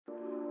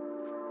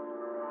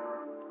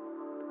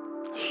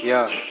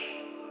Yeah.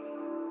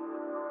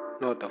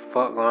 Know what the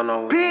fuck going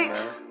on with me,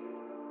 man?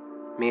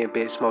 Me and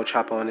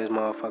Bigsmokechapo on this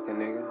motherfucking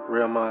nigga.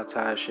 Real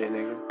monetized shit,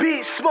 nigga.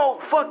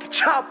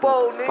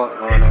 Bigsmokechapo, nigga. Fuck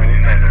going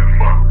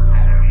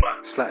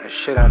on? Slap the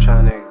shit out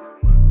y'all nigga.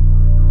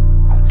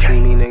 See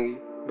me, nigga?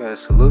 Better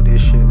salute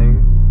this shit,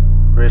 nigga.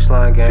 Rich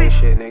line gang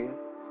shit, nigga.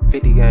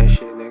 50 gang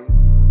shit, nigga.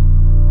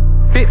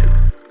 50.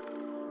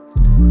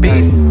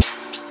 Big.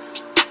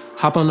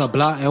 Hop on the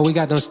block and we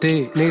got them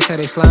sticks. Niggas say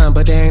they slime,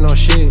 but they ain't no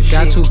shit.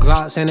 Got 2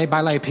 Glocks and they bite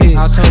like pigs.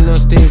 I was turning them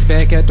sticks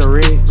back at the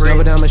rig.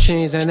 Double down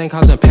machines and they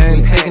causing panic.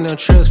 We taking them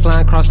trips,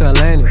 flying across the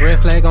Atlantic. Red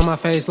flag on my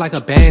face like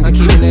a bandit. I'm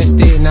keeping that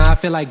stick, now I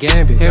feel like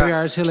Gambit. Heavy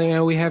artillery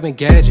and we having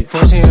gadget.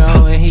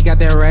 14-year-old and he got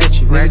that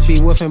ratchet. Niggas be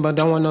woofing but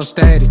don't want no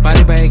static.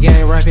 Body bag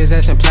gang, wrap his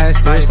ass in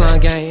plastic. Rich line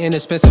gang,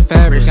 inexpensive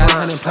fabric. Got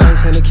 100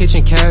 planks in the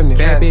kitchen cabinet.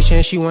 Bad bitch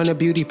and she want a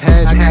beauty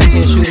pageant. I got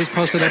 10 shooters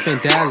posted up in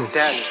Dallas.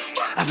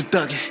 I've been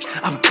thuggin',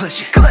 I've been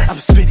clutching, I've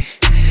been spinning.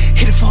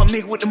 Hit a fuck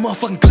nigga with the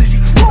motherfucking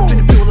glizzy. Walk up in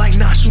the bill like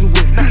nah, shoot it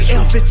with me.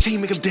 L15,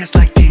 make him dance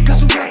like this. Got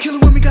some real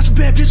killer with me, got some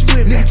bad bitch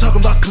with me. Nigga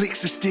talking about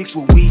clicks and sticks,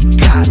 well we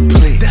got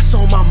play. That's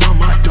on my mama,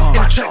 my dog.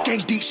 In the track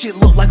gang deep shit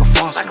look like a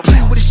foster.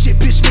 Playing with this shit,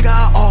 bitch, nigga,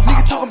 I off.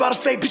 Nigga talking about a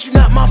fake, bitch, you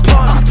not my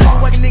partner. I'm talking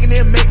wagon nigga,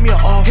 then make me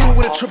an off. Hit her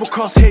with a triple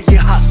cross head,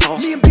 yeah, hot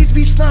sauce. Me and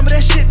BeezyB slime, but that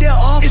shit there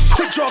off. It's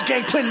quick draw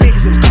gang, putting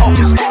niggas in off.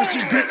 It's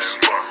RG,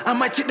 bitch. I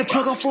might take the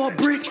plug off for a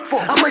brick.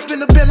 I might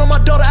spend a band on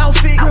my daughter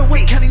outfit. Real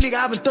weight county nigga,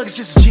 I been thuggin'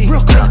 since a G.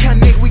 Real clean county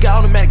nigga, we got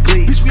automatic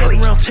bleed. Bitch, we at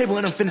the round table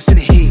and I'm finna send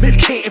it heat. Maybe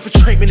can't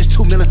infiltrate, man, it's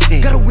 2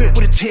 militant. Got a whip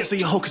with a 10 so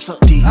your hoe can suck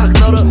D. I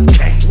load up,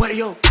 okay, where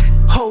yo,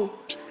 ho,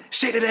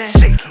 shake that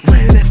ass.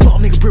 Running that fuck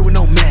nigga brick with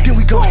no mag. Then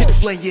we go hit the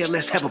flame, yeah,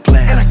 let's have a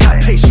blast. And I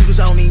got paid shooters,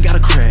 I don't even got a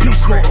crash. Big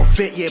smoke or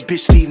vet, yeah,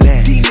 bitch, leave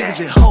mad. These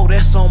niggas at hoe,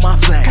 that's on my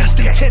flag. Gotta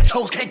stay 10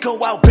 toes, can't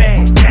go out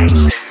bad.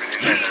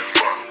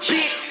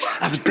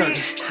 I've been thuggin',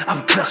 I've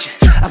been clutching,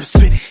 I've been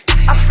spinning.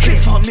 Hit a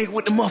fuck nigga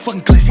with the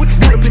motherfucking glizzy. Walk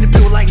up in the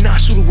bill like nah,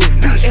 shoot it with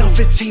me.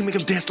 L15, make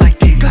him dance like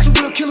this. Got some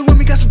real killer with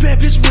me, got some bad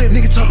bitch with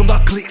me. Nigga talking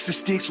about clicks and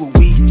sticks, well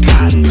we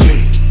got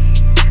play.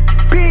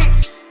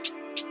 Bitch,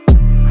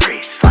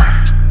 free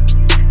slime.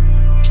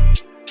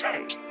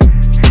 Hey,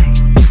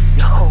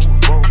 your hoe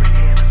up over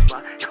here in the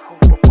spot. Your hoe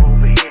up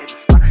over here in the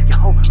spot. Your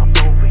hoe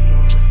up over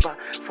here in the spot.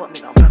 Fuck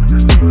nigga, I'm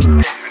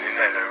done.